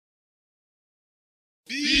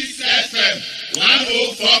Peace FM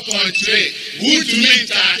 104.3. Good to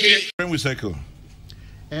meet you. When we cycle.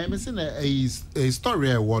 I'm saying a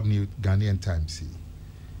story I warn you Ghanaian Times.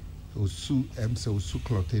 Osu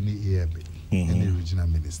Cloteni EMB, any regional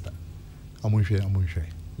minister. Amunche.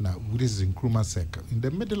 Now, this is in Nkrumah Circle, in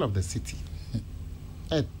the middle of the city.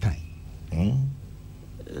 At time.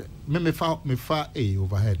 Me far a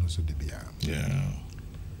overhead no so de bia. Yeah.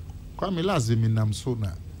 Kwame lazimi nam so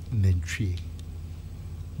na nentwie.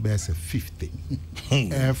 Bears a 50.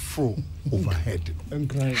 Airflow overhead.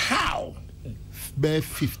 How? Bear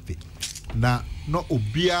 50. Na no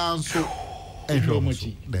obia so ehwe so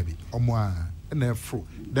Debbie. Omo a na airflow.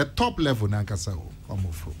 The top level na nkasa o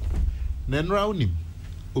omo fro. Na nra onim.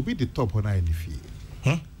 Obi the top na any fie.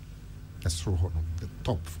 Esro ho no the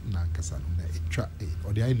top na nkasa na etwa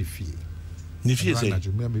or the any fie. Ni fie say.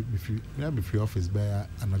 Me free office bear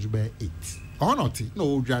anaju bear 8. Oh not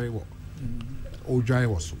no odware wo. Odware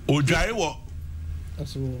wo so. Odware wo.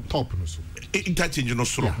 Top no so. Interchange no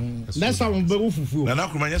so. That's how we be fufu. Na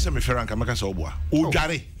Akomea nyese me feranka meka se oboa.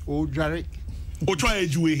 Odware. Otwa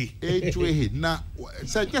ejuwe na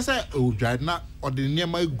say just say odware na ode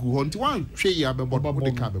niam agu ho nti wan hwe ya bebo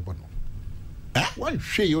de ka bebo no. Wan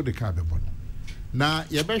hwe yo de ka bebo no. Na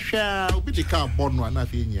ye be hwe obi de ka bo no na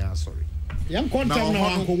fe nyia sorry. Yan contact na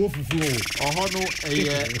wan ko wo fufu o. Oho no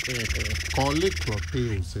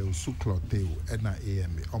Quartey se Usu Quartey na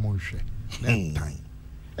AM omo hwe. Na time.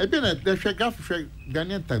 E be na de hwe gaf hwe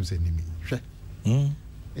Ghanaian Times enemy hwe.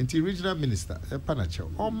 Nti regional minister e panache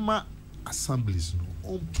oma assemblies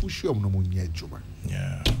no on push no mo nya adwuma.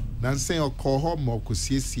 Yeah. Nan say o call home mo ko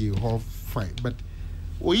siesie ho fine but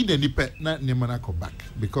o yi ni pe na ne mana go back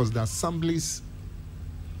because the assemblies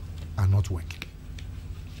are not working.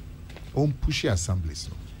 On push assemblies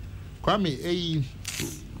no. Kwame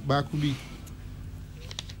ba ku bi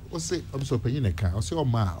o say am so panyin e kan o say o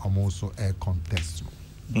ma o mo so air contest no.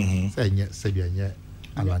 Say nya se bia nya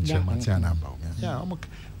alanche matiana ba. Yeah,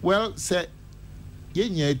 well say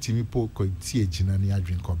yenya timi po ko tie gina ni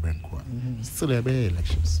adwen ko brenko still there be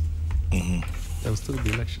elections. There will still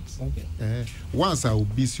be elections. Okay. Once I will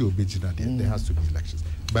be see obegina there has to be elections.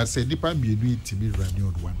 But say dipa be no timi run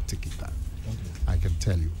on one ticket. Okay. I can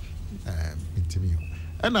tell you intimi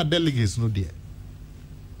and our delegates no there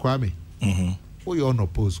Kwame we all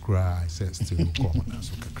oppose cry says still come on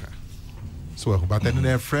so kakra. So but then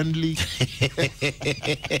they're friendly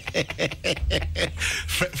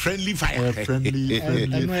friendly fire friendly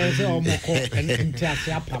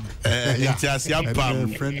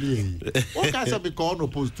friendly what guys have been called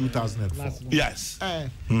opposed 2004 yes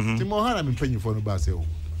Timo Hana been paying for no basel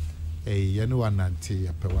you know one nanti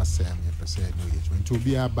ya pewa sem ya pese no ye to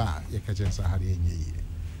be aba ya ka chensa hare enye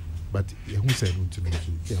but ye hu say no to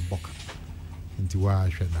ya boka nti wa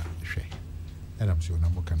hwe na hwe and I'm sure na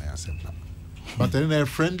boka na ya sempa. But then they're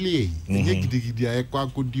friendly. Gidi I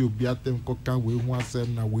could do be at them coca we want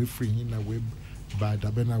them na we free na we buy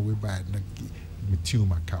dabena we buy na mitiu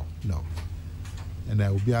macau. No. And I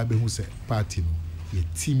will be able to say party no ye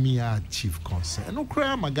timia chief concern. And no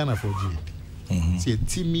cry magana for G. See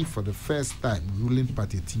Timmy for the first time ruling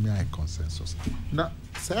party timia consensus. Now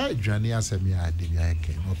say Johnny as me I did I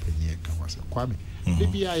can open here can was Kwame.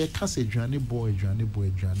 Maybe I can say Johnny boy.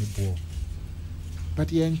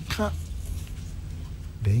 But ye can't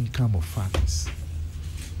the income of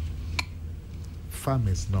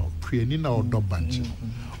farmers now creating our dog bunch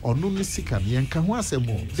or no sikan yanka ho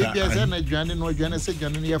asemo de bia say na adwane no adwane say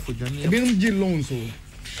adwane ya fo adwane be gi loan so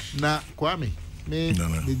na Kwame me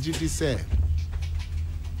the GT say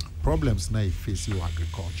problems na face your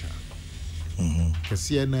agriculture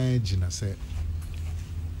kase na gina say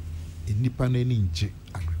enipa na ni nje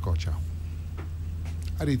agriculture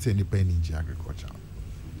I didn't say enipa ni nje agriculture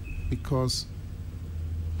because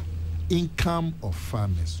income of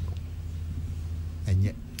farmers no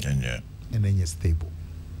and then stable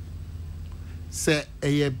say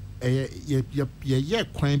ye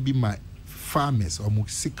kwan bi my farmers or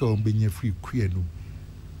sika on be free kua no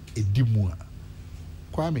edimu a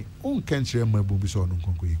Kwame on kan kire mabu bi so no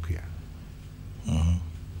konko ekua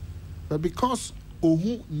but because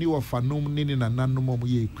ohu ni ofanom ni na nanom mo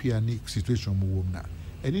ye ekua ni situation mo wom na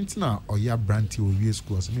enintina oya branti o wie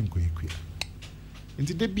school so me nko ekua.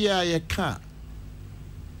 Into the BIA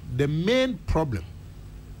the main problem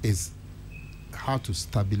is how to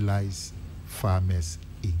stabilize farmers'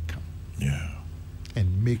 income. Yeah.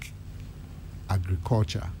 And make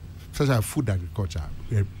agriculture, such as food agriculture,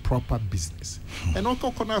 a proper business. And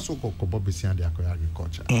also so the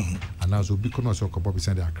agriculture. And also because so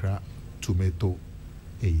the tomato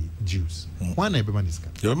juice. One everyone is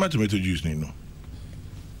you tomato juice, no.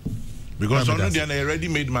 because on the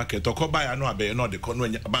ready-made market, or buy I know a no the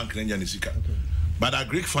bank in Yanisika. But a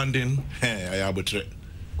Greek funding, I have a trade.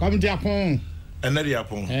 Come to Japon. And then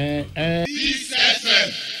Japon. This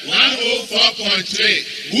FM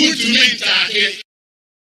 104.3. Good to meet you.